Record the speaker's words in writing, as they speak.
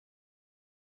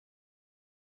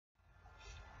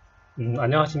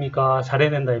안녕하십니까.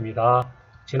 잘해낸다입니다.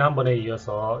 지난번에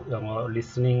이어서 영어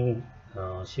리스닝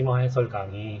심화 해설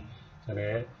강의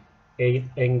전에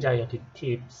Anxiety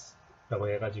Tips라고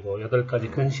해가지고 8가지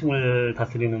근심을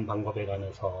다스리는 방법에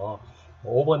관해서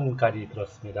 5번까지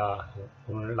들었습니다.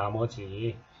 오늘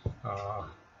나머지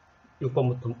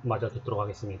 6번부터 마저 듣도록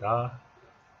하겠습니다.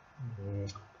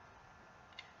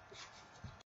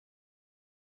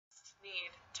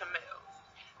 Need to move.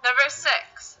 Number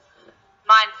 6.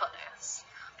 Mindfulness.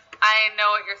 I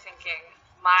know what you're thinking.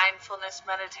 Mindfulness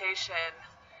meditation.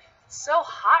 It's so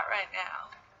hot right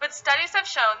now. But studies have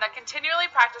shown that continually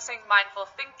practicing mindful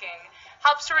thinking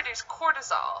helps to reduce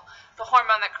cortisol, the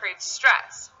hormone that creates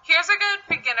stress. Here's a good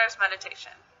beginner's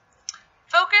meditation.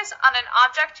 Focus on an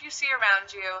object you see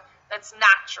around you that's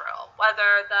natural,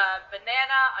 whether the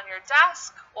banana on your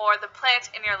desk or the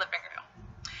plant in your living room.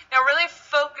 Now really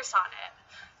focus on it.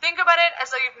 Think about it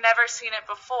as though you've never seen it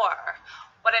before.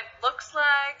 What it looks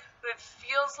like, what it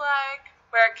feels like,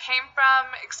 where it came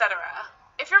from, etc.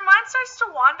 If your mind starts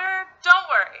to wander, don't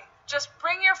worry. Just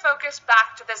bring your focus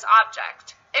back to this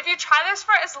object. If you try this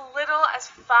for as little as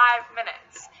 5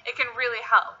 minutes, it can really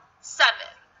help. 7.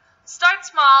 Start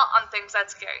small on things that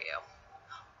scare you.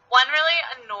 One really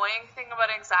annoying thing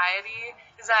about anxiety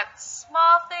is that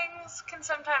small things can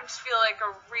sometimes feel like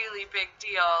a really big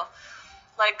deal.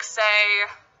 Like, say,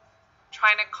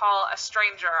 trying to call a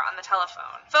stranger on the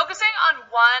telephone. Focusing on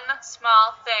one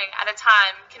small thing at a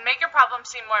time can make your problem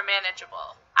seem more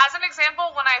manageable. As an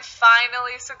example, when I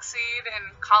finally succeed in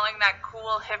calling that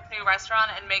cool, hip new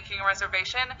restaurant and making a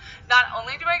reservation, not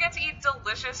only do I get to eat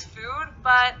delicious food,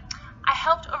 but I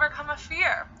helped overcome a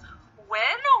fear.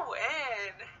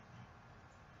 Win-win.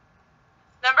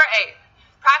 Number 8,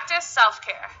 practice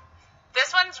self-care.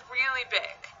 This one's really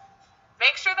big.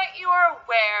 Make sure that you are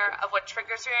aware of what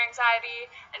triggers your anxiety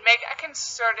and make a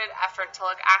concerted effort to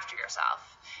look after yourself.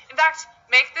 In fact,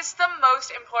 make this the most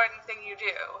important thing you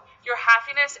do. Your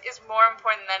happiness is more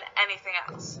important than anything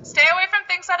else. Stay away from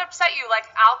things that upset you, like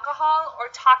alcohol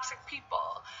or toxic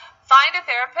people. Find a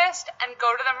therapist and go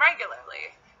to them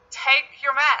regularly. Take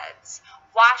your meds.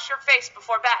 Wash your face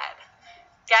before bed.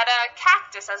 Get a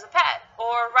cactus as a pet,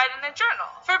 or write in a journal.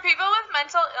 For people with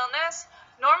mental illness,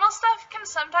 normal stuff can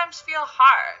sometimes feel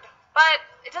hard, but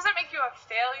it doesn't make you a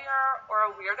failure or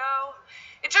a weirdo.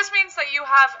 It just means that you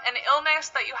have an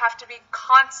illness that you have to be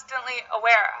constantly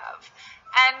aware of.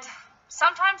 And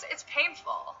sometimes it's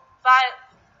painful, but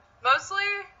mostly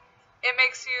it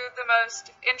makes you the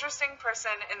most interesting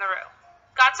person in the room.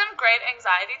 Got some great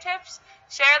anxiety tips?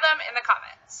 Share them in the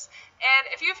comments.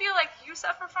 And if you feel like you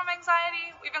suffer from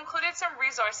anxiety, we've included some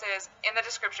resources in the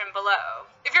description below.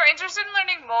 If you're interested in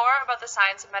learning more about the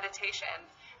science of meditation,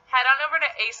 head on over to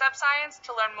ASAP Science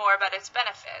to learn more about its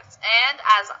benefits. And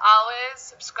as always,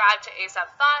 subscribe to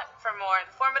ASAP Thought for more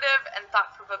informative and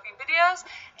thought-provoking videos,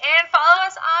 and follow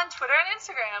us on Twitter and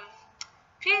Instagram.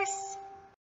 Peace!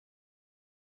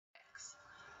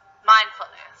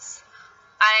 Mindfulness.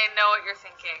 I know what you're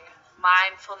thinking.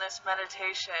 Mindfulness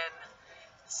meditation.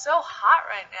 It's so hot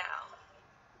right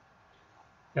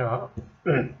now.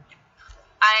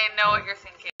 I know what you're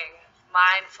thinking.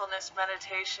 Mindfulness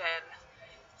meditation.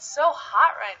 It's so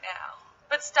hot right now.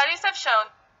 But studies have shown.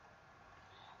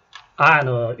 I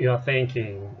know you're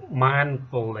thinking.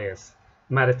 Mindfulness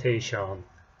meditation.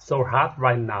 So hot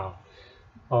right now.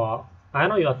 I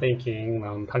know you're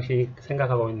thinking. 당신이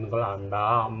생각하고 있는 걸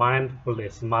안다.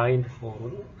 Mindfulness,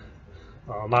 mindful.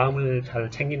 마음을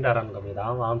잘 챙긴다라는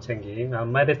겁니다. 마음 챙김.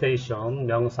 Meditation,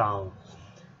 명상.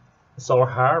 So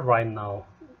hard right now.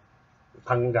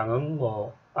 당장은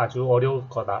뭐 아주 어려울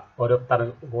거다.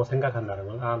 어렵다고 생각한다는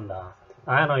걸 안다.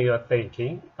 I know you're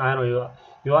thinking. I know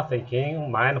you are thinking.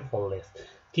 Mindfulness.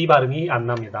 D 발음이 안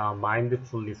납니다.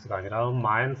 Mindfulness가 아니라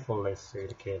mindfulness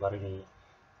이렇게 발음이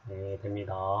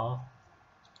됩니다.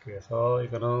 그래서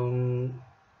이거는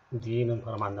D는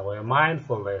발음 안 나고요.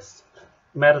 Mindfulness.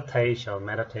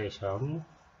 meditation.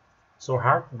 So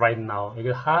hard right now. 여기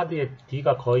hard의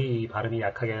D가 거의 발음이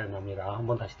약하게 납니다.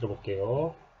 한번 다시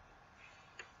들어볼게요.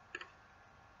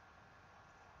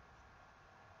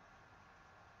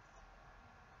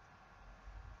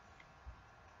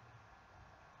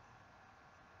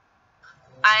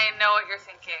 I know what you're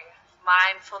thinking.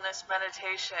 Mindfulness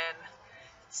meditation.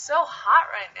 It's so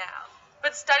hot right now.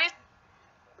 But studies.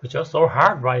 그렇죠? So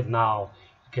hard right now.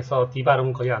 이렇게 해서 D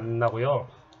발음 거의 안 나고요.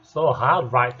 So hard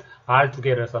right. R 두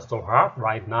개를 해서 so hard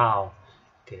right now.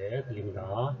 이렇게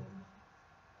들립니다.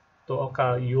 또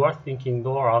아까 you are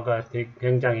thinking도 R가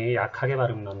굉장히 약하게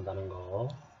발음 난다는 거.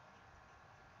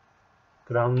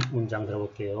 그 다음 문장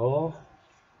들어볼게요.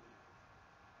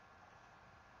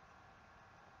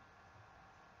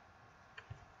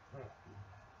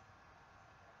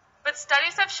 But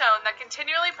studies have shown that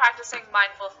continually practicing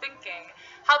mindful thinking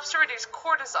helps to reduce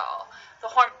cortisol, the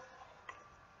hormone.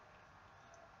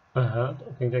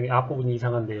 굉장히 앞부분이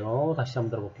이상한데요. 다시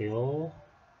한번 들어볼게요.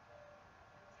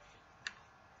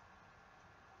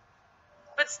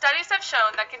 But studies have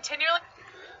shown that continually.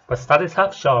 But studies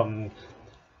have shown.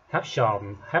 But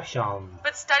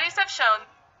studies have shown.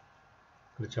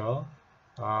 그렇죠.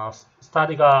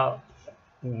 study가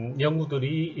연구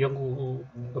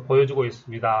보여주고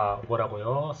있습니다.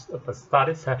 뭐라고요? But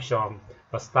studies have shown.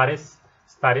 But studies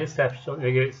have shown.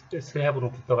 여기 세 have로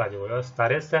붙어가지고요.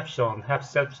 studies have shown.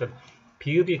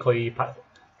 비읍이 거의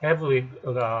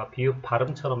have가 비읍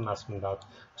발음처럼 났습니다.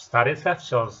 studies have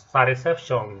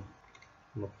shown.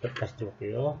 다시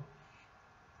해볼게요.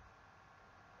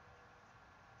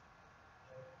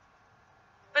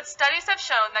 But studies have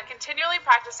shown that continually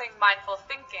practicing mindful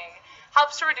thinking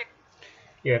helps to reduce.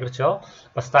 예, 그렇죠.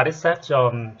 But studies have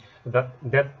shown that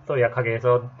또 약하게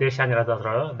해서 that이 아니라 더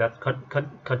들어요. That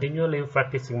continually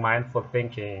practicing mindful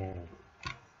thinking.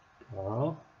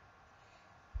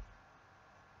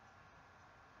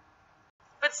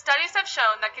 But studies have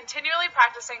shown that continually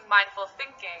practicing mindful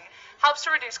thinking helps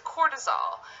to reduce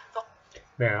cortisol.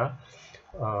 네,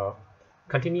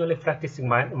 continually practicing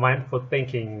mindful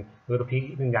thinking. 그것도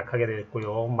비는 약하게 되어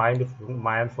있고요.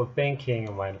 mindful thinking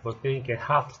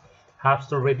helps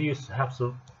to reduce.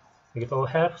 이게 또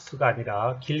helps가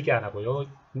아니라 길게 안 하고요.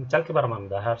 짧게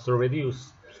발음합니다. helps to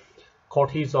reduce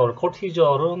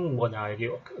cortisol은 뭐냐? 여기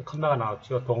컴마가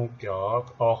나왔죠.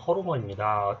 동격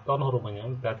호르몬입니다. 어떤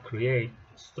호르몬이냐면 that create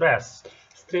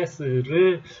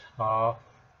스트레스를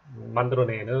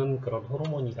만들어내는 그런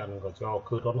호르몬이라는 거죠.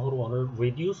 그런 호르몬을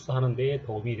reduce 하는 데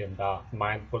도움이 된다.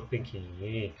 mindful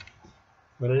thinking을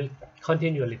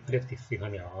continually practicing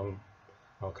하면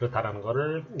그렇다라는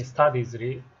것을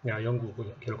studies들이 연구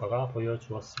결과가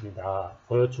보여주고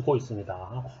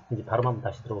있습니다. 이제 발음 한번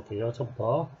다시 들어볼게요.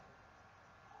 처음부터.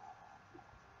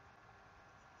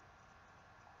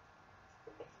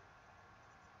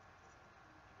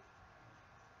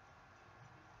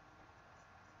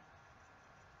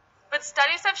 But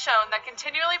studies have shown that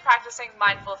continually practicing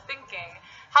mindful thinking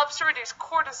helps to reduce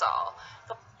cortisol.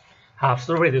 Helps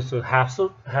to reduce.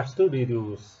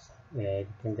 네,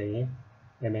 굉장히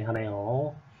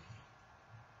애매하네요.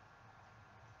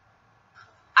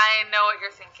 I know what you're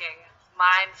thinking.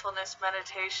 Mindfulness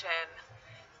meditation.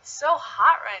 It's so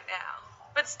hot right now.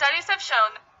 But studies have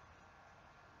shown.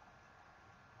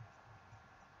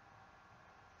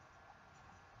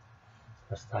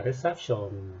 But studies have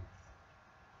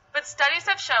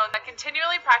shown that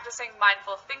continually practicing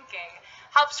mindful thinking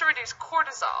helps to reduce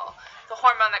cortisol, the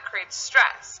hormone that creates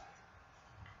stress.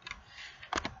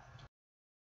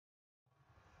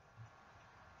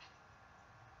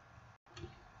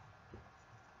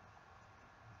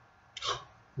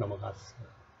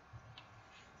 넘어갔어요.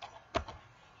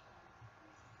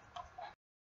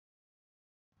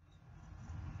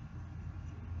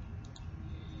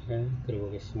 네,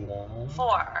 들어보겠습니다.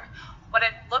 4. What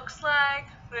it looks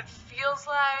like, what it feels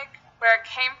like, where it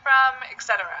came from,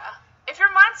 etc. If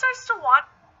your mind starts to want.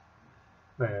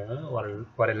 네,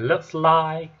 what it looks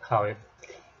like, how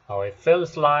it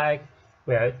feels like,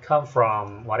 where it come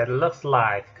from, what it looks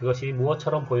like. 그것이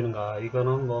무엇처럼 보이는가.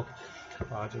 이거는 뭐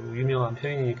아주 유명한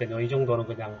표현이니까요. 이 정도는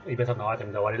그냥 입에서 나와야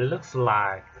됩니다. What it looks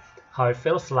like, how it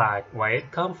feels like, where it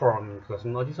come from.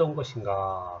 그것은 어디서 온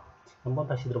것인가. 한번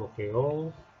다시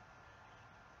들어볼게요.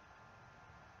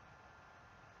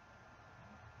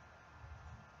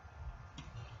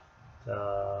 자,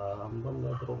 한 번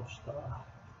더 들어봅시다.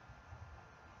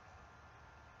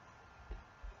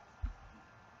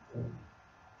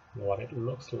 What it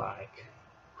looks like,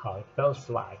 how it feels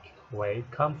like, where it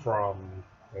come from.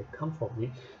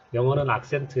 영어는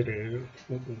악센트를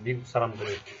미국 사람들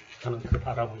하는 그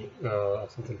발음을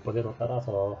악센트를 그대로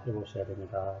따라서 해보셔야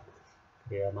됩니다.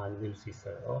 그래야 많이 늘 수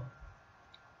있어요.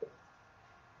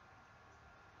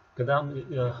 그 다음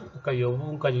아까 이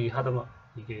부분까지 하다가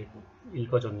이게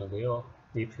읽어줬는데요.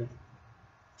 이 표현.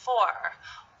 4.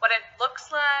 What it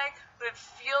looks like, what it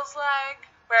feels like,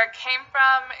 where it came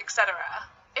from, etc.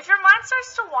 If your mind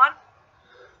starts to want.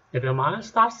 If your mind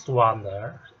starts to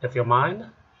wander. If your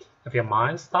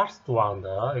mind starts to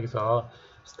wander. 여기서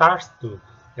starts to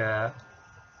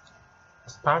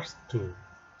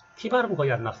T 발음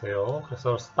거의 안 났어요.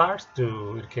 그래서 starts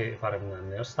to 이렇게 발음이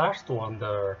났네요. starts to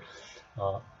wander.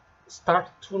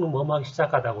 start to는 뭐하기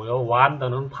시작하다고요.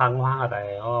 wander는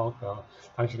방황하다예요.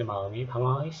 당신의 마음이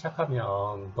방황하기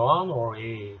시작하면 don't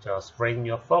worry, just bring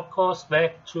your focus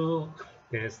back to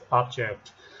this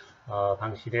object.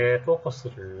 당신의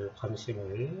포커스를,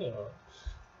 관심을,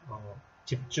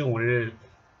 집중을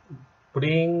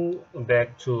bring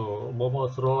back to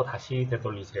뭐뭐으로 다시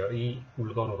되돌리세요. 이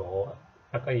물건으로.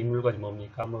 아까 이 물건이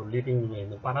뭡니까? 뭐 리빙룸에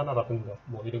있는 바나나라든가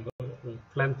뭐 이런 거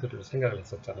플랜트를 생각을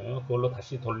했었잖아요. 그걸로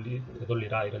다시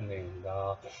되돌리라 이런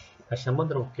내용입니다. 다시 한번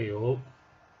들어볼게요.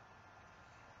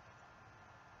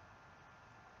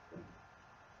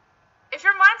 If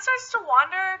your mind starts to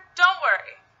wander, don't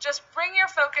worry. Just bring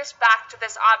your focus back to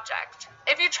this object.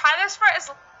 If you try this for as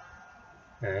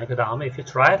네, 그 다음에 if you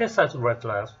try this as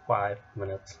last 5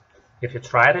 minutes. If you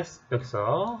try this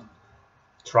여기서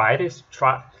try this,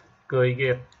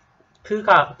 이게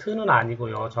트는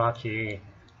아니고요. 정확히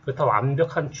그렇다고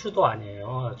완벽한 추도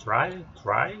아니에요. try.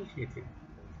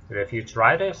 If you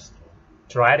try this.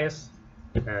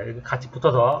 네, 같이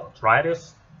붙어서 try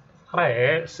this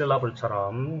하나의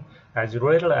syllable처럼 as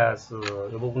little as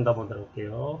이 부분 한번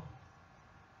들어볼게요.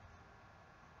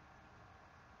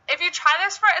 If you try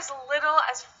this for as little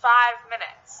as 5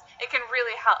 minutes, it can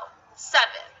really help. 7.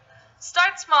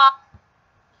 Start small.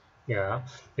 Yeah.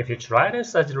 If you try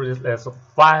this as little as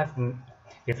 5,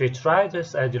 if you try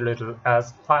this as little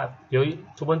as 5, 여기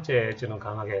두 번째 as는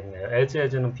강하게 했네요.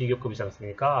 as는 비교급이지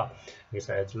않습니까?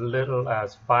 여기서 as little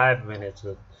as 5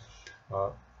 minutes.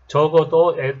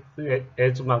 적어도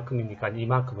as만큼이니까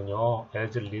이만큼은요.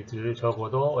 as little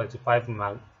적어도 as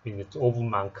 5minutes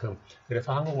 5분만큼.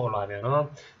 그래서 한국어로 하면은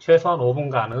최소한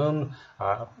 5분간은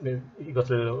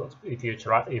이것을 if you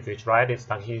try this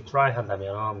당신이 try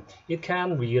한다면 it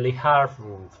can really help.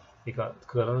 그러니까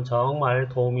그거는 정말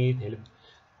도움이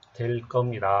될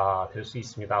겁니다. 될 수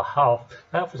있습니다.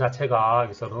 help 자체가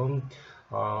여기서는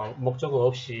목적어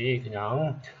없이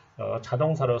그냥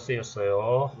자동사로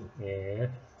쓰였어요.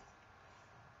 예.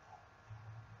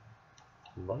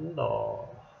 한 번 더.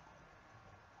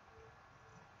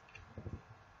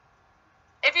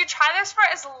 If you try this for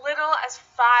as little as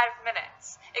 5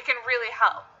 minutes, it can really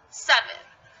help. 7.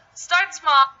 Start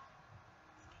small.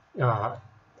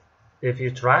 If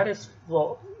you try this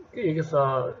for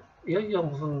여기서 여기가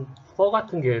무슨 for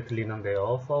같은 게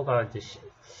들리는데요. for가 이제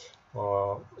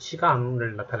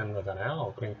시간을 나타내는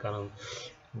거잖아요. 그러니까는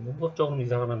뭐 조금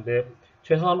이상하는데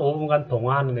최소한 5분간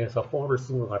동안에서 for를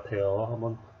쓴 것 같아요.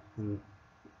 한번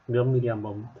몇 미리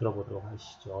한번 들어보도록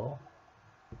하시죠.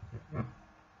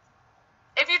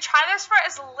 If you try this for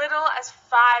as little as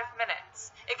 5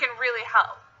 minutes, it can really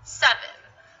help. 7.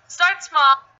 Start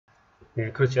small.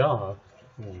 네, 그렇죠.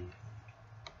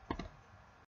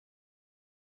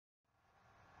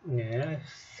 네,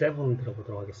 7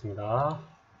 들어보도록 하겠습니다.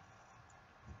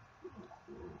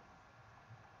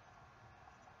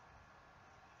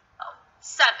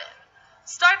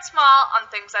 Start small on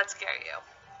things that scare you.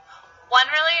 One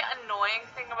really annoying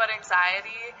thing about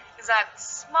anxiety is that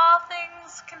small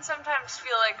things can sometimes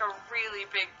feel like a really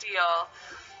big deal.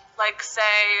 Like,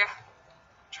 say,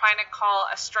 trying to call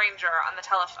a stranger on the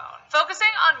telephone.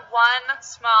 Focusing on one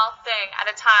small thing at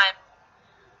a time.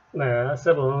 네,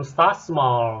 7. Start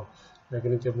small.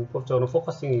 여기는 이제 문법적으로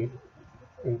포커싱이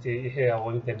이제 해야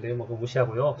원이 되는데 뭐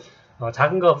무시하고요.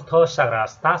 작은 것부터 시작하라.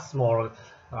 Start small.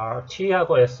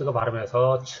 T하고 S가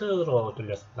발음해서 츠로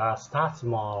들렸습니다. Start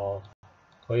small.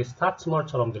 거의 start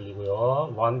small처럼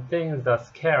들리고요. One thing that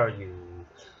scare you.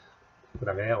 그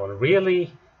다음에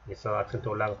really 여기서 악센트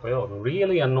올라갔고요.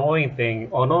 Really annoying thing.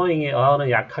 annoying의 어는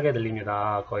약하게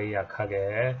들립니다. 거의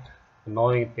약하게.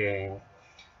 annoying thing.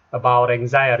 About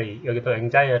anxiety. 여기도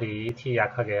anxiety T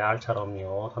약하게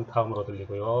R처럼요. 단타음으로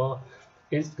들리고요.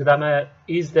 그 다음에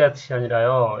is that이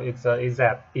아니라요. is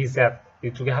that.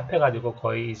 이 두 개 합해가지고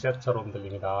거의 is that처럼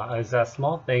들립니다. Is that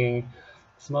small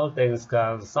things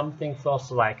can something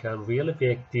feels like a really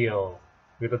big deal.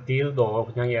 여기도 deal도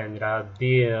그냥이 아니라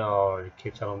deal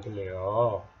이렇게처럼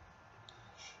들려요.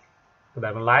 그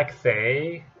다음에 like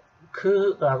say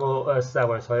그하고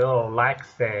us하고 해서요. like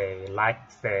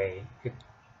say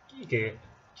이게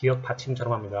기억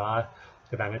받침처럼 합니다.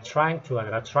 그 다음에 trying to가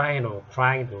아니라 trying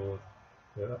to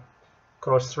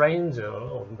cross stranger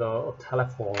on the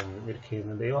telephone 이렇게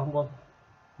있는데요. 한번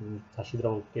다시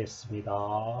들어보겠습니다.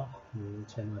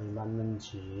 제 말이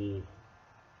맞는지.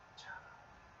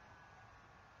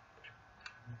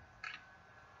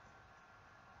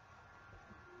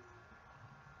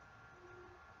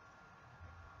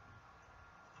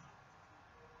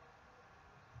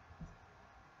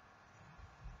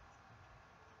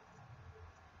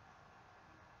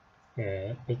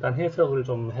 예, 일단 해석을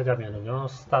좀 하자면은요.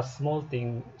 Start small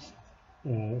things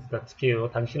that scare you.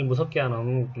 당신을 무섭게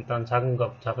하는 일단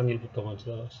작은 일부터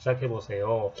먼저 시작해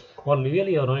보세요. One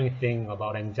really annoying thing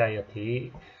about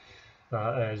anxiety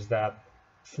is that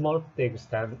small things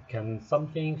that can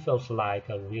something feels like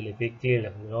a really big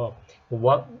deal.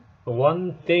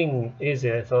 one thing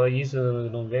is에서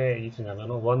is는 왜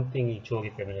is냐면은 one thing이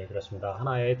주어기 때문에 그렇습니다.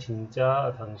 하나의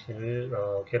진짜 당신을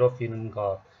괴롭히는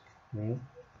것,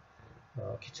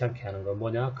 귀찮게 하는 것,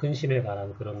 뭐냐? 근심에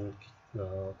관한 그런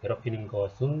괴롭히는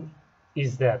것은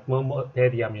is that,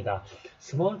 that이합니다.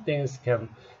 Small things can,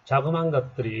 자그마한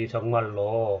것들이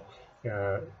정말로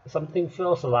something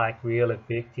feels like really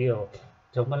big deal,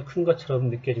 정말 큰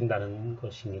것처럼 느껴진다는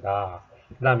것입니다.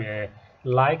 그 다음에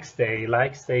like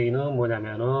stay는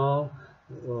뭐냐면은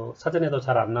사전에도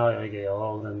잘 안 나와요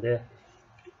이게요. 그런데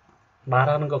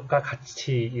말하는 것과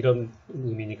같이 이런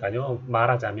의미니까요.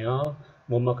 말하자면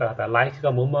뭐뭐가 같다. like가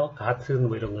뭐뭐 같은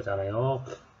뭐 이런 거잖아요.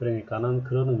 그러니까는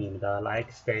그런 의미입니다. like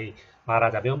stay,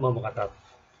 말하자면 뭐뭐 같다.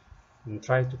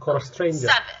 Trying to call a stranger.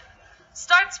 7.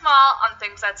 Start small on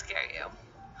things that scare you.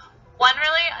 One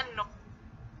really annoying.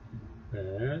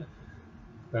 네.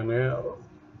 그 다음에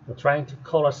trying to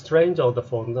call a stranger on the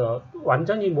phone.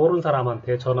 완전히 모르는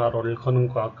사람한테 전화를 거는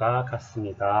것과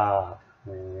같습니다.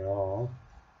 네.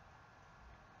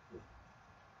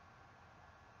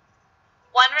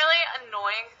 One really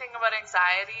annoying thing about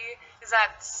anxiety is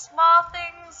that small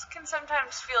things can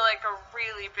sometimes feel like a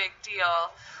really big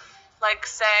deal. Like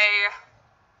say,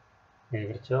 네,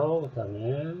 그렇죠. 그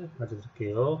다음에 마저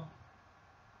볼게요.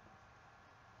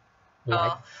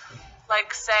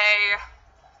 like say,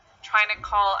 trying to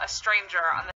call a stranger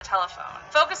on the telephone.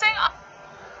 Focusing on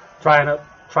trying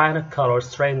to call a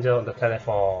stranger on the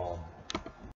telephone.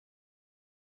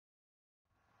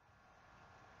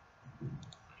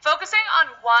 Focusing on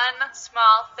one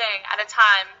small thing at a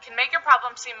time can make your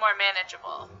problem seem more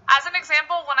manageable. As an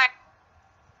example, when I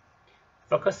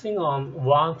Focusing on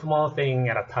one small thing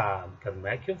at a time can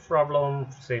make your problem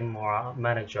seem more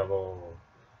manageable.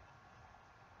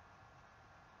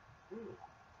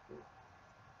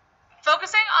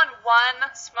 Focusing on one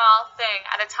small thing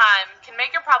at a time can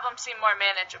make your problem seem more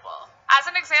manageable. As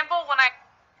an example, when I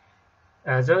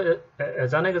As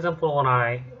an example, when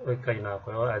I 여기까지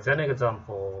나왔고요. As an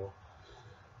example,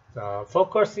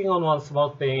 focusing on one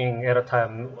small thing at a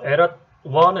time,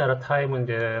 one at a time은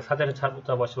이제 사전에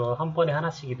찾아보시면 한 번에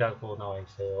하나씩이라고 나와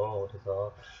있어요.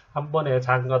 그래서 한 번에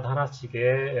작은 것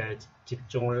하나씩에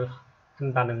집중을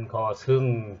한다는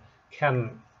것은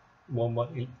can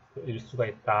일 수가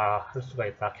있다, 할 수가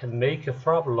있다. Can make a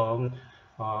problem,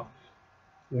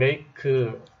 make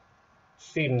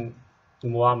seem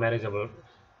more manageable.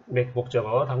 make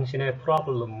목적어, 당신의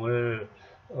problem을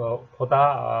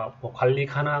보다 관리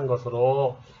가능한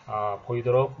것으로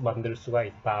보이도록 만들 수가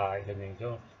있다, 이런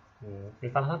얘기죠.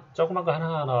 일단 조그만 거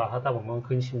하나하나 하다 보면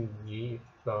근심이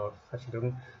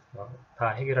사실은 다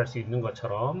해결할 수 있는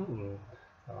것처럼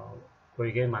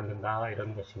보이게 만든다,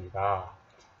 이런 것입니다.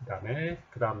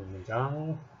 그 다음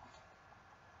문장.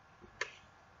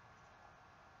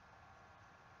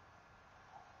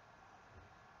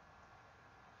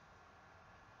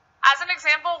 As an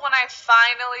example, when I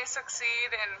finally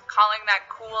succeed in calling that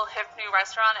cool, hip new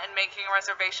restaurant and making a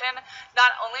reservation,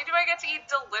 not only do I get to eat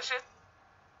delicious...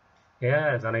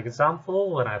 Yeah, as an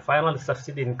example, when I finally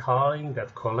succeed in calling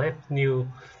that cool, hip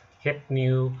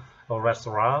new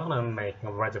restaurant and making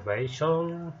a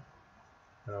reservation.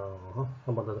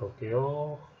 한 번 더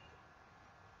들어볼게요.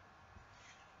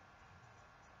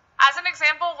 As an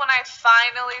example, when I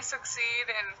finally succeed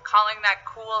in calling that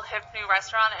cool, hip new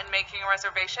restaurant and making a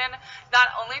reservation, not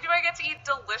only do I get to eat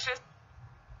delicious...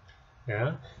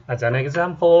 Yeah. As an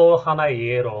example, 하나의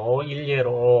예로,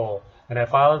 일예로,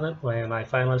 when I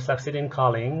finally succeed in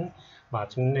calling,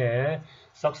 마침내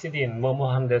succeed in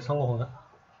뭐뭐 하는데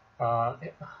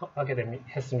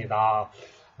했습니다.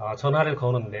 전화를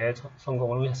거는데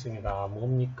성공을 했습니다.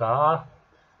 뭡니까?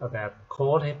 That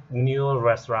cool, hip new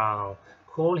restaurant.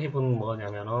 cool hip은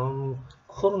뭐냐면은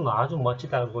cool은 아주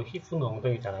멋지다고 hip은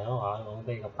엉덩이잖아요.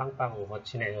 엉덩이가 빵빵하고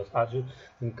멋지네요. 아주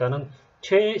그러니까는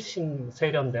최신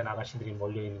세련된 아가씨들이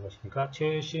몰려 있는 것이니까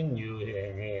최신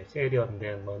유행의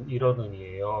세련된 이런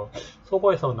의미예요.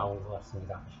 속어에서 나온 것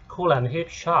같습니다. cool and hip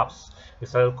shops.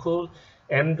 그래서 cool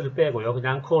and를 빼고요.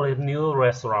 그냥 cool hip new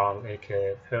restaurant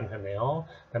이렇게 표현했네요.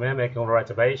 그다음에 make a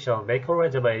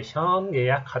reservation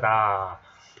예약하다.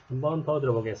 한 번 더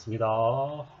들어보겠습니다.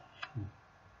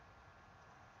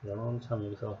 이거는 참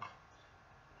여기서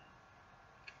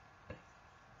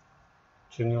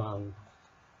중요한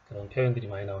그런 표현들이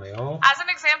많이 나오네요. As an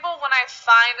example, when I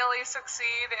finally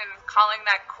succeed in calling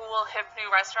that cool, hip new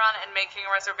restaurant and making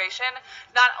a reservation,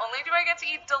 not only do I get to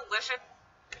eat delicious...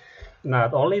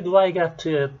 Not only do I get to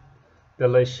eat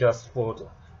delicious food,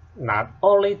 not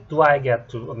only do I get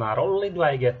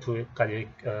to까지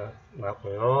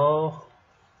나왔고요.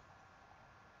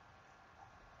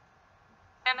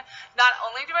 Not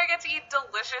only do I get to eat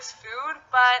delicious food,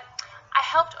 but I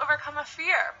helped overcome a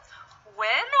fear.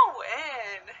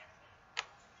 Win-win.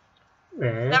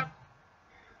 네.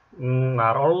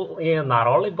 not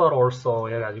only but also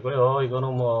해가지고요.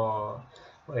 이거는 뭐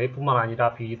A뿐만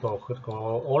아니라 B도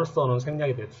그렇고 also는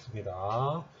생략이 됐습니다.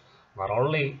 not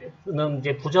only는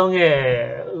이제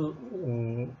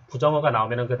부정어가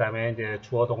나오면은 그 다음에 이제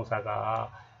주어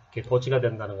동사가 이렇게 도지가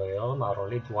된다는 거예요. Not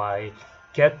only do I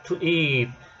get to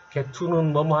eat. get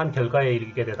to는 뭐뭐한 결과에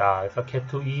이르게 되다. 그래서 get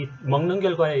to eat 먹는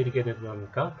결과에 이르게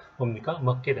되니까 뭡니까?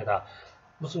 먹게 되다.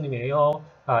 무슨 의미예요?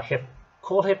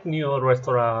 could have new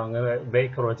restaurant을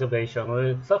make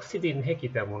reservation을 succeed in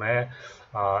했기 때문에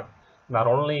not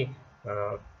only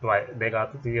내가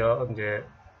드디어 이제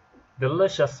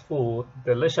delicious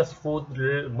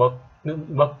food를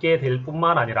먹게 될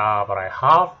뿐만 아니라 but I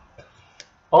have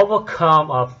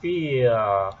overcome a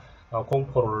fear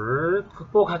공포를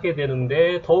극복하게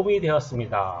되는데 도움이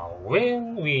되었습니다.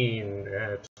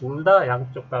 win-win 둘 다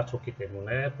양쪽 다 좋기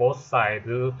때문에 both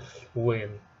sides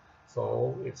win.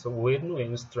 So it's a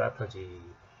win-win strategy.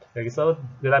 여기서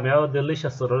그 다음에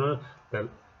delicious를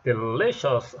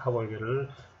delicious 하고 여기를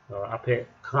앞에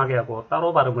강하게 하고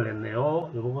따로 발음을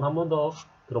했네요. 이 부분 한 번 더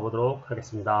들어보도록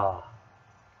하겠습니다.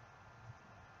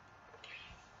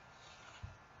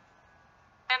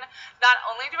 Not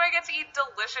only do I get to eat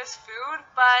delicious food,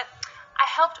 but I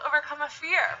helped overcome a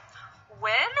fear.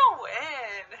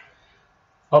 Win-win.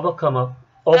 overcome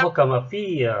a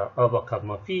fear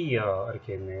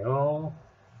이렇게 했네요.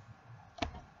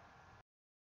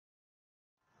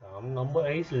 다음 number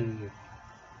 8을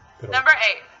Number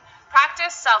 8.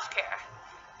 Practice self-care.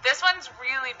 This one's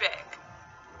really big.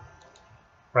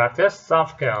 Practice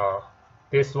self-care.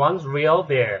 This one's real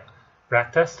big.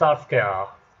 Practice self-care.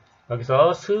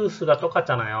 여기서 스가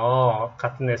똑같잖아요.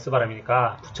 같은 S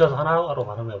발음이니까 붙여서 하나로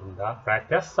발음해 봅니다.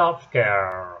 Practice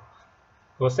self-care.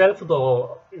 그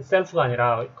self가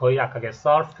아니라 거의 약하게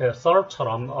self-care,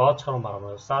 serve처럼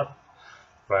발음해요.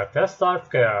 Practice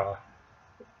self-care.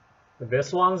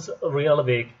 This one's real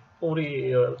big.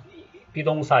 우리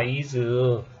비동사 is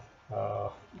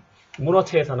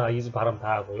문어체에서나 is 발음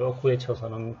다 하고요.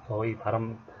 구해쳐서는 거의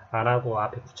발음 안 하고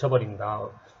앞에 붙여버린다.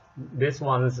 This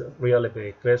one's really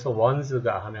big. 그래서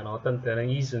one's가 하면 어떤 때는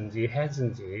is인지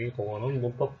has인지 그거는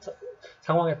문법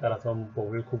상황에 따라서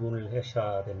문법을 구분을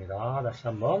하셔야 됩니다. 다시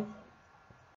한번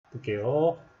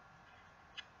볼게요.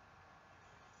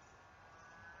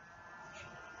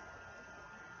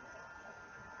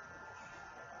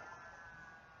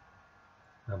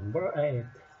 Number 8.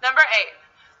 Number 8.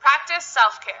 Practice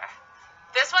self-care.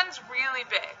 This one's really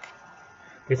big.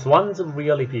 This one's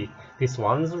really big. This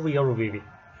one's really big.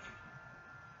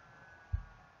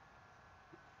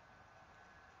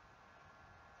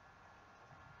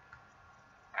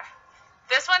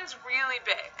 This one's really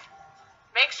big.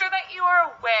 Make sure that you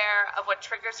are aware of what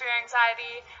triggers your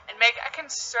anxiety and make a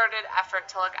concerted effort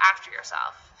to look after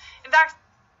yourself. In fact,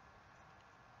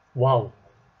 와우.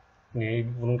 네, 이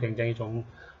부분은 굉장히 좀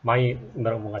많이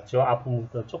들어본 것 같죠?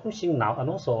 앞부분부터 조금씩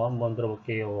나눠서 한번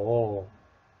들어볼게요.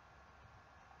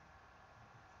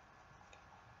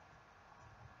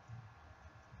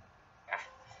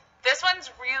 this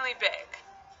one's really big.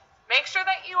 Make sure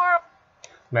that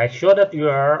you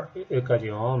are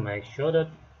여기까지요. Make sure that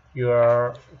you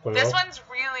are This one's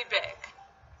really big.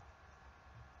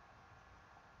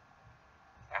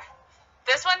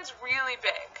 This one's really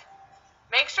big.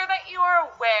 Make sure that you are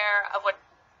aware of what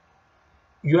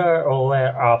you are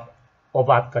aware of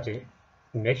what까지.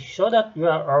 Make sure that you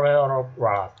are aware of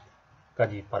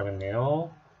what까지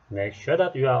발음했네요. Make sure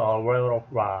that you are aware of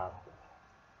what.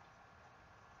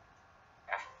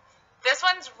 This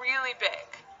one's really big.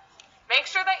 Make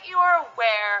sure that you are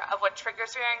aware of what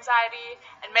triggers your anxiety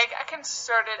and make a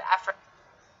concerted effort.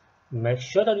 Make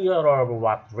sure that you are aware of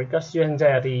what triggers your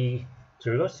anxiety.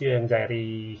 Triggers your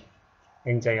anxiety.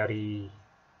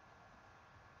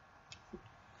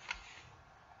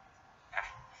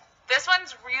 This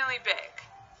one's really big.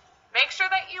 Make sure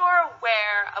that you are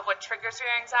aware of what triggers your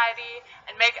anxiety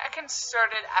and make a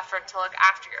concerted effort to look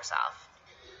after yourself.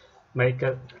 Make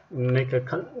a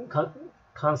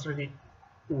concerted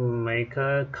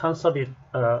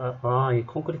이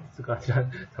콘크리트가 아니라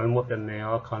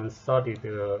잘못됐네요. concerted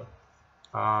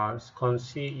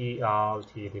concerted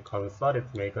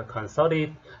make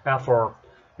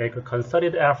a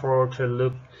concerted effort to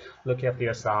look after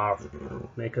yourself.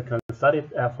 Make a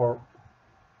concerted effort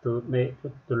to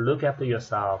look after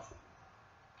yourself.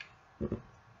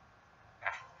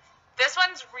 This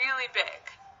one's really big.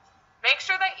 Make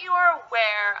sure that you are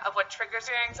aware of what triggers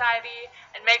your anxiety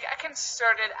and make a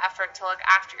concerted effort to look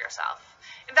after yourself.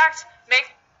 In fact,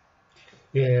 make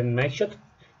예, make sure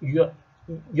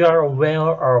you're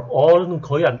aware of all은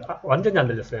거의 완전히 안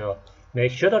들렸어요.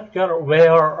 Make sure that you're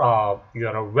aware of,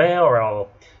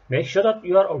 make sure that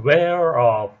you're aware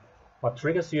of what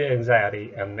triggers your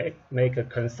anxiety and make a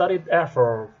concerted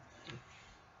effort.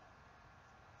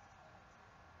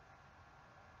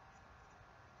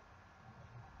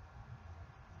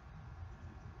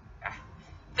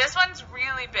 This one's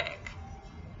really big.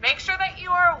 Make sure that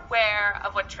you are aware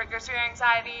of what triggers your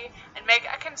anxiety and make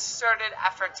a concerted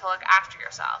effort to look after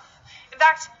yourself. In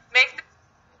fact, make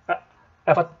the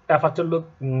effort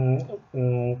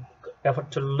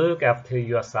to look after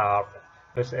yourself.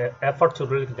 그래서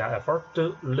effort를 그냥 effort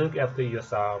to look after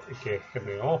yourself 이렇게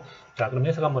했네요. 자, 그럼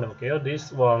해석 한번 해볼게요.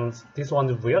 This one's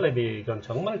really big. 이건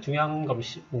정말 중요한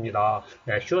것입니다.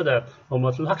 Make sure that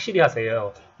무엇을 확실히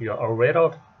하세요. You are aware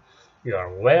of,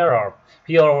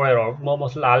 be aware of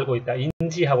무엇을 알고 있다,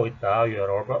 인지하고 있다. You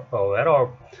are aware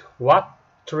of what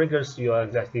triggers your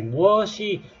anxiety.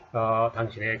 무엇이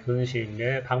당신의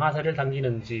근심에 방아쇠를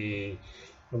당기는지,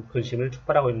 근심을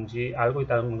촉발하고 있는지 알고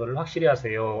있다는 것을 확실히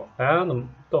하세요. And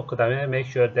또 그 다음에 make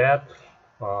sure that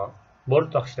뭘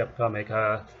또 확실히 합니까? Make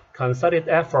a concerted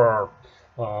effort.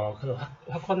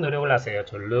 확고한 노력을 하세요.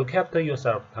 To look after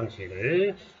yourself.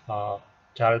 당신을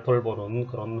잘 돌보는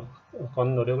그런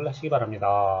노력을 하시기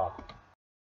바랍니다.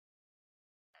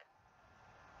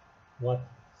 What?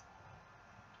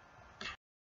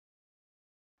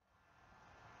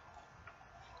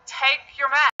 take your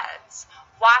meds,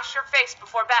 wash your face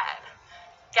before bed,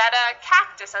 get a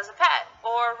cactus as a pet,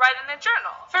 or write in a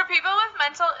journal. For people with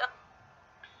mental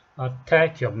illness,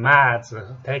 take your meds.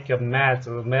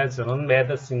 meds는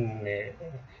medicine의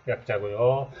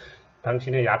약자고요.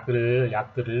 당신의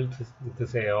약들을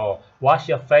드세요.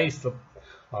 Wash your face.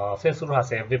 세수를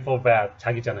하세요. Before bed.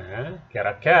 자기 전에. Get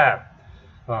a cat.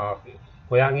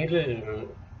 고양이를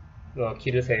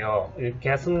기르세요.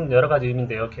 cat은 여러 가지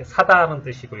의미인데요. 사다라는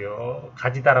뜻이고요.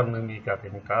 가지다라는 의미가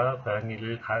되니까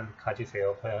고양이를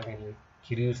가지세요. 고양이를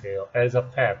기르세요. As a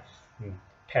pet.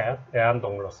 pet,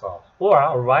 애완동물로서.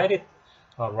 Or write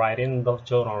in the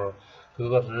journal.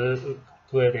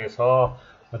 그에 대해서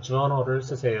journal을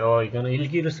쓰세요. 이거는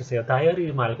일기를 쓰세요.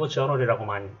 다이어리 말고 journal이라고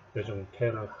많이 요즘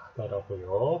표현을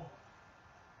하더라고요.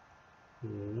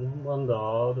 한 번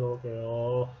더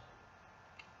들어볼게요.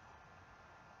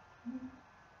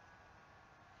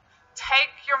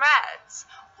 take your meds,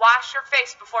 wash your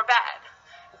face before bed,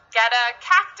 get a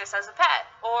cactus as a pet,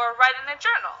 or write in a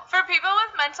journal. For people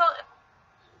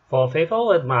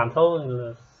with mental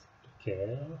illness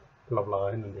이렇게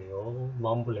블라블라 했는데요.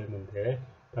 멈블 했는데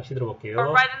다시 들어볼게요. or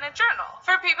write in a journal.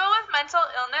 For people with mental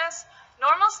illness,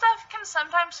 normal stuff can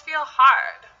sometimes feel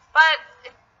hard, but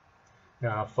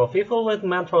for people with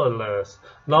mental illness,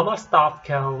 normal stuff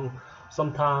can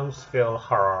sometimes feel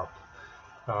hard.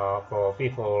 For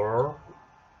people,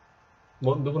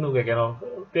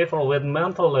 누구에게는 people with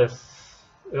mental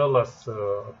illness,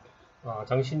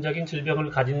 정신적인 질병을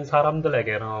가진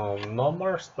사람들에게는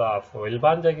normal stuff,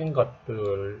 일반적인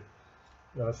것들,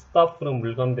 stuff는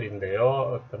물건들인데요.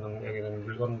 어떤 여기는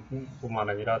물건뿐만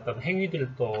아니라 어떤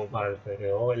행위들도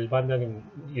말해요.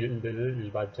 일반적인 일들,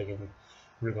 일반적인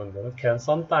물건들은 can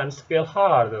sometimes feel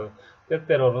hard.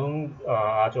 때때로는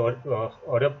아주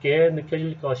어렵게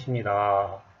느껴질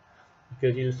것입니다.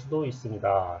 느껴질 수도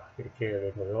있습니다. 이렇게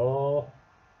되고요.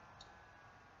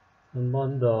 한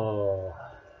번 더.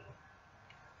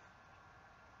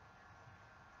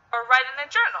 or write in a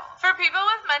journal. For people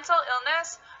with mental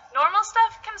illness, normal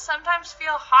stuff can sometimes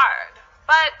feel hard,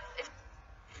 but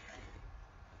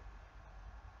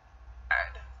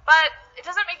it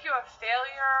doesn't make you a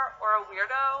failure or a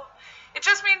weirdo. It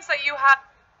just means that you have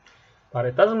But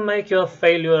it doesn't make you a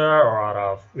failure or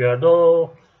a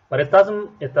weirdo. But it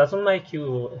doesn't make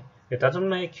you.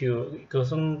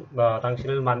 그것은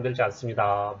당신을 만들지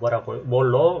않습니다.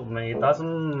 뭘로? It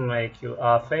doesn't make you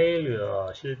a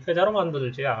failure. 실패자로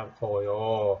만들지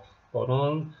않고요.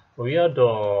 또는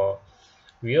weirdo.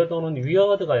 weird는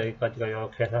weird가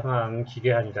여기까지가요. 괴상한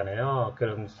기괴한이잖아요.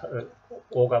 그런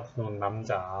오가 부는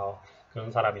남자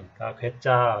그런 사람이니까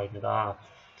괴짜입니다.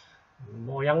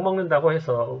 약 먹는다고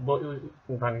해서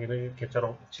당연히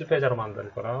괴짜로 실패자로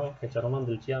만들거나 괴짜로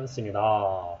만들지 않습니다.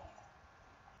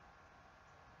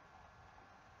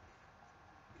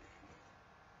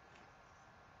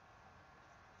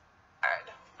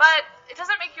 But it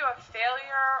doesn't make you a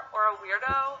failure or a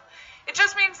weirdo. It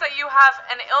just means that you have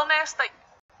an illness that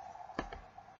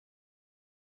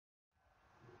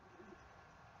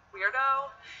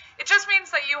It just means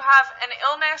that you have an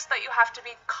illness that you have to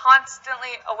be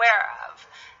constantly aware of.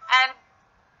 And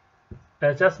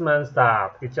It just means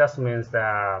that. It just means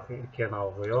that. 이렇게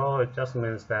나오고요. It just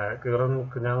means that. 그거는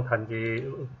그냥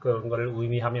단지 그런 걸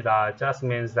의미합니다. It just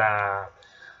means that.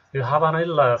 You have an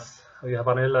illness. You have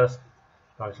an illness.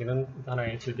 당신은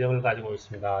하나의 질병을 가지고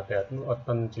있습니다.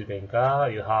 어떤 질병인가?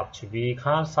 You have to be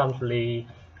constantly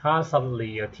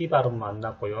T 발음 안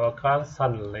났고요.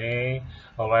 constantly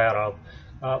aware of.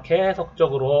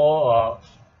 계속적으로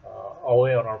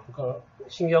aware of.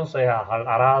 신경 써야 할,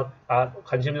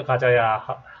 관심을 가져야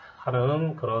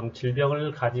하는 그런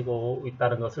질병을 가지고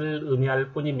있다는 것을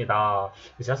의미할 뿐입니다.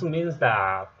 It just means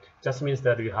that. Just means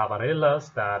that you have an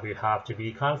illness that you have to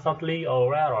be constantly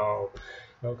aware of.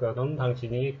 그건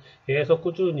당신이 계속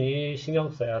꾸준히 신경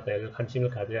써야 될, 관심을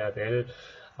가져야 될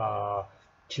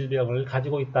질병을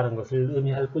가지고 있다는 것을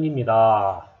의미할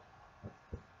뿐입니다.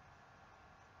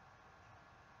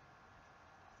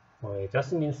 It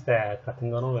just means that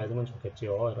같은 거는 외우면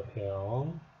좋겠죠.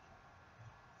 이렇게요.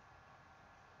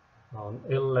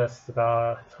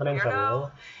 illness가 선행사고.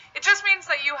 It just means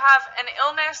that you have an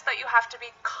illness that you have to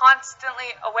be constantly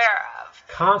aware of.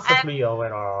 Constantly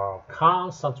aware of.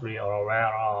 Constantly aware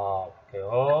of.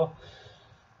 이렇게요.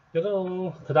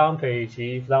 그럼 그 다음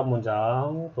페이지, 그 다음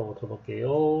문장 또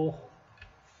들어볼게요.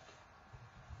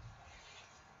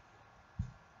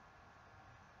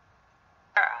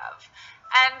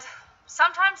 And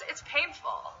sometimes it's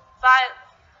painful, but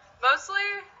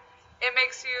mostly it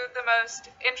makes you the most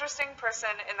interesting person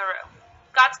in the room.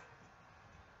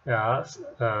 Yeah,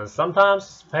 sometimes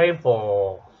it's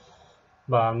painful,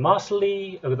 but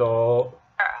mostly 여기도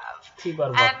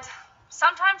And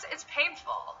sometimes it's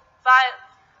painful, but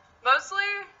mostly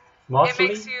it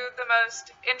makes you the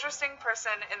most interesting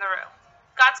person in the room.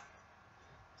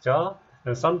 그죠?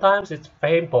 And sometimes it's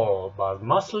painful, but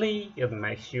mostly it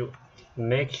makes you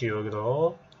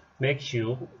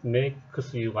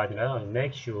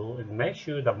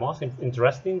the most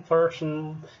interesting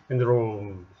person in the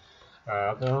room.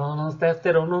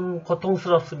 때때로는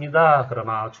고통스럽습니다.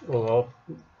 그러나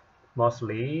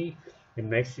mostly it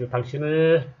makes you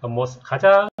당신을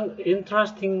가장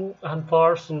interesting한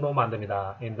person으로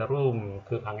만듭니다. In the room,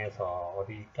 그 방에서.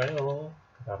 어디일까요?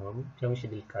 그 다음은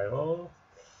병실일까요?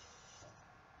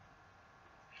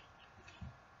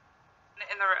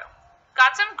 In the room.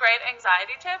 Got some great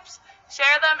anxiety tips?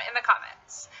 Share them in the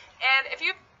comments. And if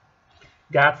you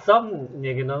got some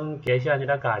얘기는 get이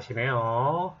아니라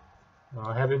got이네요.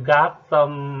 Have you got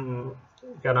some?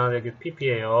 그러나 여기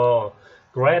pp예요.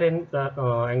 Great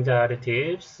anxiety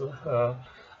tips.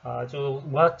 아주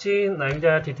멋진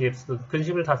anxiety tips.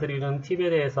 근심을 다스리는 팁에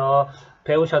대해서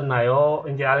배우셨나요?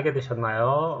 이제 알게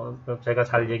되셨나요? 제가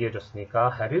잘 얘기해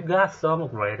줬으니까. Have you got some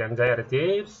great anxiety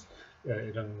tips?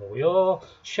 이런 거고요.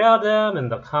 Share them in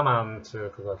the comments.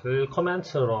 그것을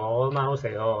코멘트로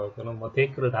나누세요. 이거는 뭐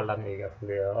댓글을 달라는 얘기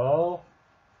같은데요.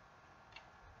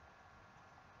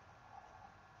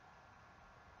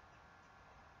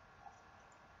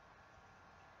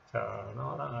 자,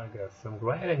 now I got some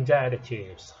great anxiety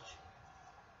tips.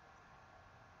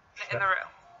 in the room.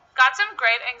 Got some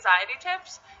great anxiety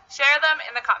tips? Share them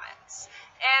in the comments.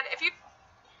 And if you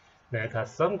네, got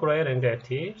some great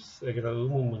anxiety tips. 여기가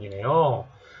의문문이네요.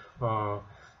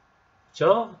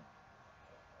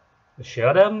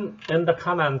 share them in the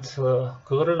comments.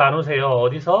 그거를 나누세요.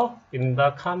 어디서? in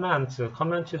the comments.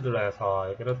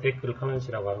 커멘트들에서. 여기는 댓글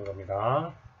커멘트라고 하는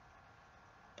겁니다.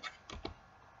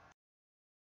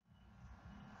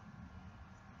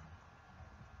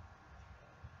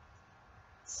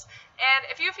 And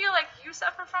if you feel like you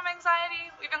suffer from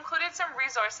anxiety, we've included some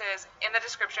resources in the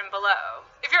description below.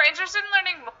 If you're interested in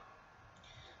learning more,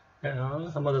 네,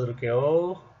 한 번 더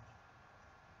들을게요.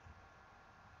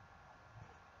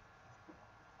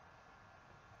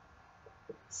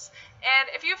 and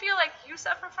if you feel like you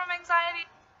suffer from anxiety,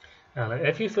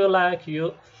 If you feel like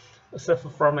you suffer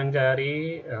from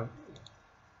anxiety,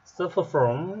 suffer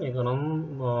from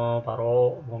이거는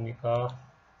바로 뭡니까?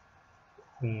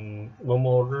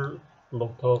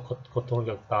 뭐뭐를로부터 고통을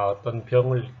겪다, 어떤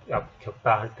병을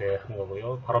겪다 할 때 한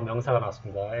거고요. 바로 명사가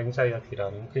나왔습니다.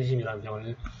 anxiety라는 근심이라는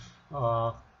병을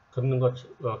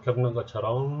겪는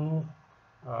것처럼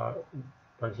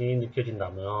당신이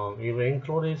느껴진다면 we will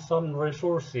include some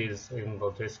resources in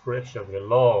the description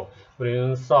below.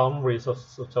 우리는 some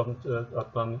resource,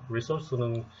 어떤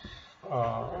resource는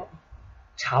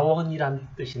자원이란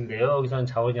뜻인데요. 여기서는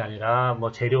자원이 아니라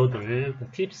뭐 재료들,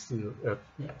 tips,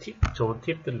 좋은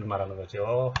팁들을 말하는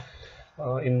거죠.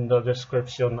 In the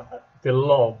description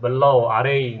below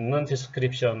아래에 있는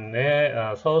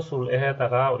description에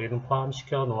서술에다가 우리는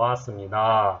포함시켜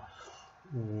놓았습니다.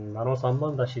 나눠서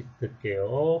한번 다시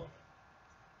듣게요.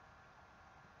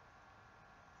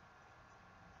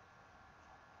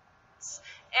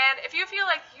 if you feel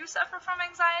like you suffer from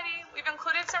anxiety, we've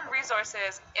included some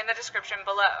resources in the description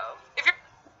below. If you're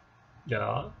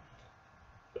Yeah.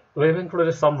 We've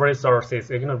included some resources.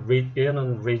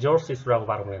 얘는 resources라고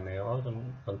발음을 했네요.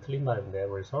 좀 틀린 말인데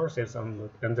resources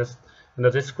in the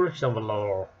description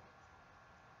below.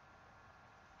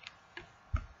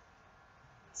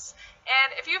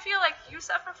 And if you feel like you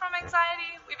suffer from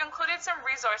anxiety, we've included some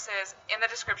resources in the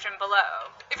description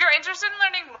below. If you're interested in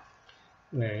learning more,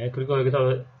 네, 그리고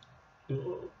여기서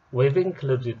we've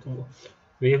included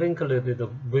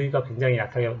V가 굉장히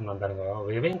약하게 난다는 거예요.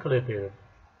 We've included.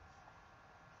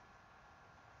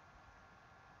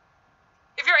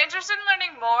 if you're interested in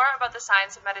learning more about the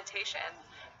science of meditation,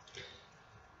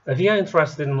 If you're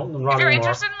interested in running more. if you're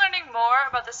interested in learning more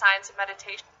about the science of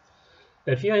meditation,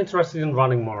 If you're interested in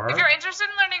running more. if you're interested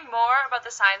in learning more about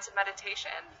the science of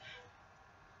meditation,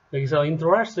 여기서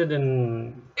interested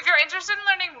in if you're interested in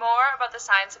learning more about the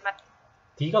science of meditation,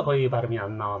 D가 거의 발음이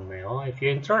안 나왔네요. If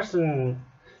you're interested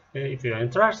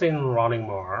in running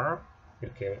more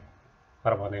이렇게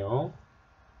발음하네요.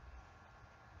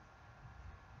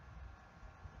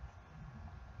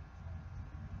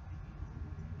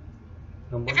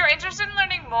 if you're interested in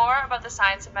learning more about the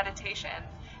science of meditation,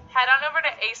 head on over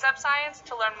to ASAP Science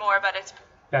to learn more about its.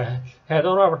 Head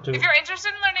on over to. If you're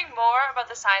interested in learning more about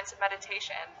the science of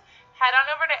meditation, head on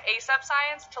over to ASAP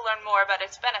Science to learn more about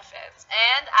its benefits.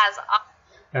 And as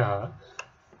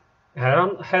head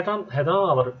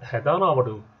on over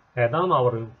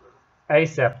to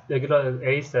ASAP. 여기로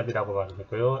ASAP이라고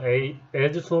발음했고요.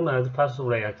 As soon as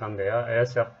possible 약한데요.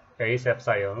 ASAP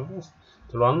Science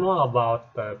to learn more about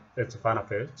its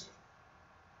benefits.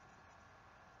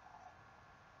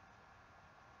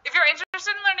 If you're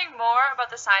interested in learning more about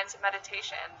the science of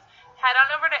meditation, head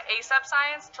on over to ASAP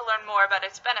Science to learn more about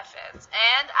its benefits.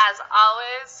 And as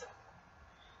always,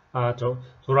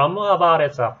 to learn more about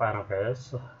its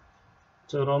benefits.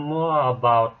 To learn more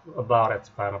about its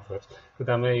benefits. 그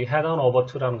다음에 이 head on over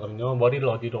to라는 거는요, 머리를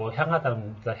어디로 향하다는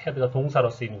겁니다. head가 동사로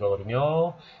쓰이는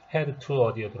거거든요. head to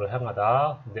어디로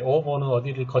향하다. 근데 over는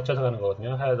어디를 거쳐서 가는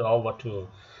거거든요. head over to.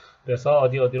 그래서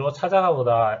어디로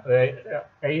찾아가보다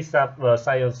ASAP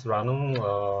Science라는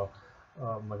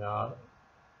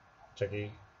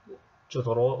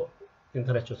주소로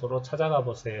인터넷 주소로 찾아가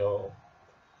보세요.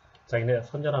 자기네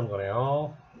선전하는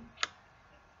거네요.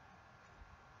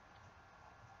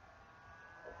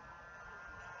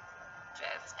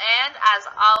 and as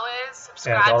always,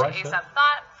 subscribe to ASAP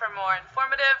Thought for more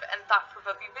informative and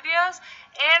thought-provoking videos,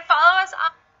 and follow us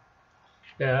on.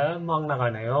 예, 막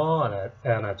나가네요.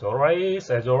 And as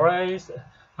always,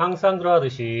 항상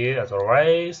그러듯이, as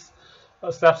always,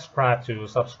 subscribe to,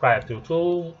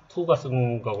 to가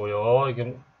쓴 거고요.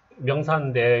 이게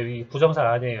명사인데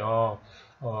부정사가 아니에요.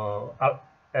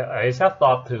 ASAP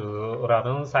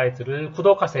Thought라는 사이트를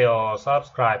구독하세요.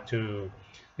 subscribe to.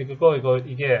 그리고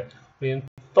이게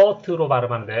thought로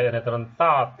발음하는데 얘네들은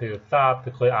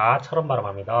thought 거의 아처럼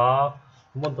발음합니다.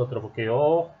 한 번 더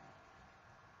들어볼게요.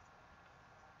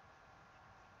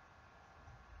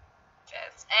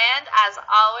 And as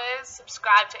always,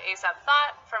 subscribe to ASAP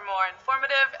Thought for more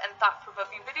informative and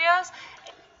thought-provoking videos.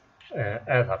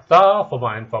 ASAP Thought for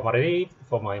more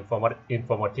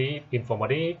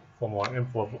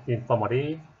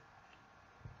informative.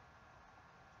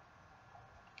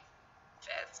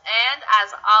 And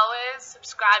as always,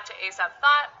 subscribe to ASAP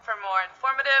Thought for more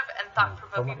informative and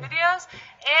thought-provoking videos,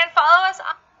 and follow us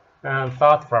on.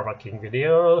 thought-provoking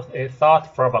video,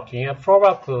 thought-provoking,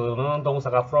 provoke는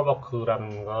동사가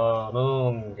provoke라는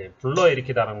거는 이제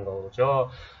불러일으키다는 거죠.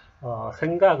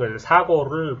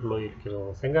 사고를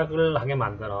불러일으키는, 생각을 하게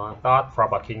만드는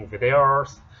thought-provoking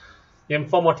videos,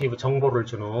 informative 정보를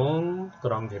주는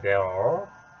그런 비디오.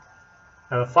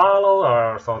 Follow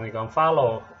us, 이건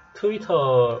follow,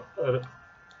 트위터에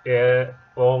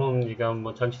오는 이건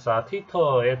뭐 전치사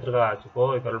트위터에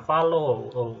들어가가지고 이걸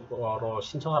follow로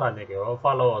신청하라는 얘기예요.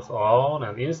 Follow us on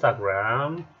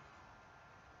Instagram.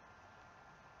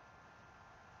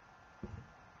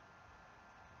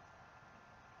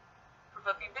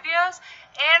 Provoking videos,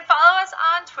 and follow us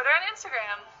on Twitter and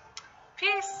Instagram.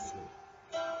 Peace.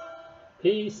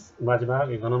 Peace. 마지막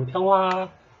이거는 평화.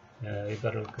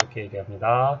 이거를 그렇게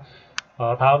얘기합니다.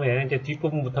 다음에 이제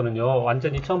뒷부분부터는요,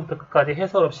 완전히 처음부터 끝까지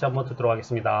해설 없이 한번 듣도록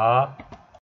하겠습니다.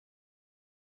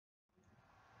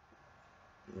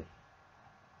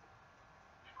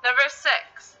 Number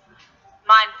 6,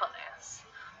 mindfulness.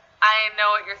 I know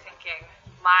what you're thinking.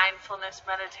 Mindfulness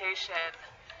meditation.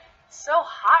 It's so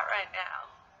hot right now.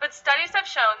 But studies have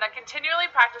shown that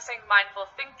continually practicing mindful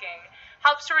thinking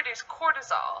helps to reduce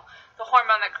cortisol, the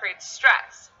hormone that creates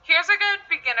stress. Here's a good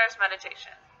beginner's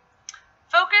meditation.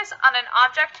 Focus on an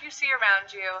object you see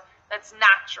around you that's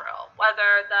natural,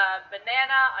 whether the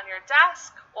banana on your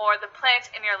desk or the plant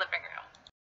in your living room.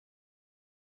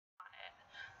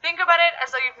 Think about it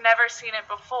as though you've never seen it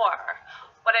before.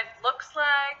 What it looks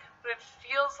like, what it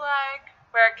feels like,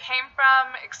 where it came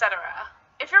from, etc.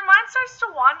 If your mind starts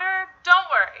to wander,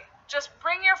 don't worry. Just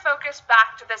bring your focus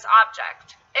back to this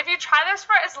object. If you try this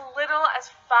for as little as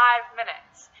 5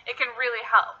 minutes, it can really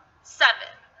help. 7.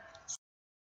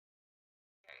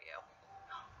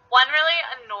 One really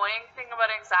annoying thing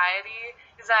about anxiety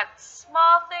is that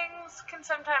small things can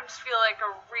sometimes feel like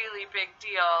a really big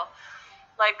deal.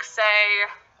 Like, say,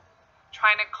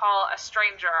 trying to call a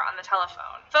stranger on the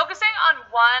telephone. Focusing on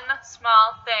one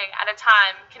small thing at a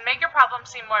time can make your problem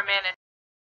seem more manageable.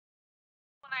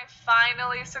 When I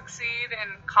finally succeed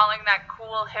in calling that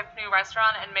cool, hip new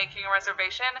restaurant and making a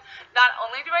reservation, not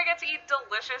only do I get to eat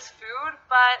delicious food,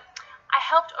 but I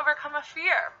helped overcome a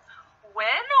fear.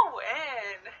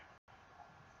 Win-win.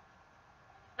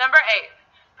 Number 8,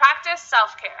 practice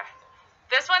self-care.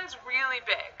 This one's really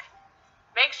big.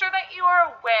 Make sure that you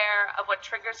are aware of what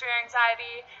triggers your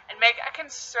anxiety and make a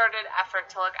concerted effort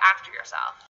to look after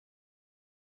yourself.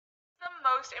 The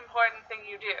most important thing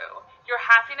you do. Your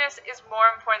happiness is more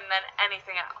important than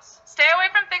anything else. Stay away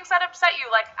from things that upset you,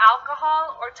 like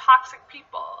alcohol or toxic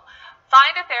people.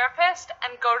 Find a therapist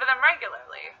and go to them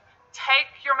regularly.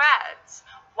 Take your meds.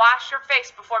 Wash your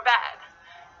face before bed.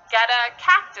 Get a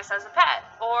cactus as a pet,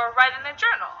 or write in a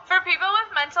journal. For people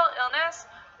with mental illness,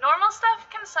 normal stuff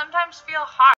can sometimes feel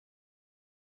hard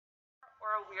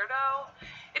or a weirdo.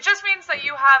 It just means that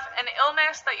you have an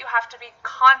illness that you have to be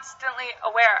constantly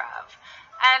aware of.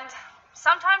 And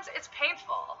sometimes it's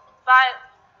painful, but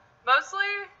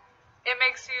mostly it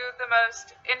makes you the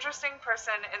most interesting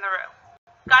person in the room.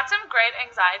 Got some great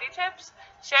anxiety tips?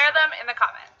 Share them in the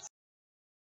comments.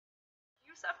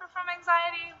 Suffer from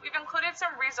anxiety, we've included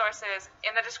some resources in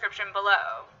the description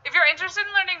below. If you're interested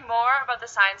in learning more about the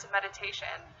science of meditation,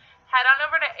 head on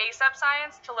over to ASAP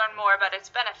Science to learn more about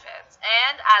its benefits.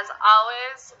 And as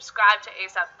always, subscribe to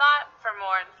ASAP Thought for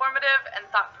more informative and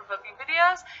thought-provoking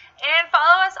videos, and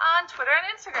follow us on Twitter and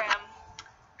Instagram.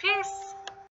 Peace!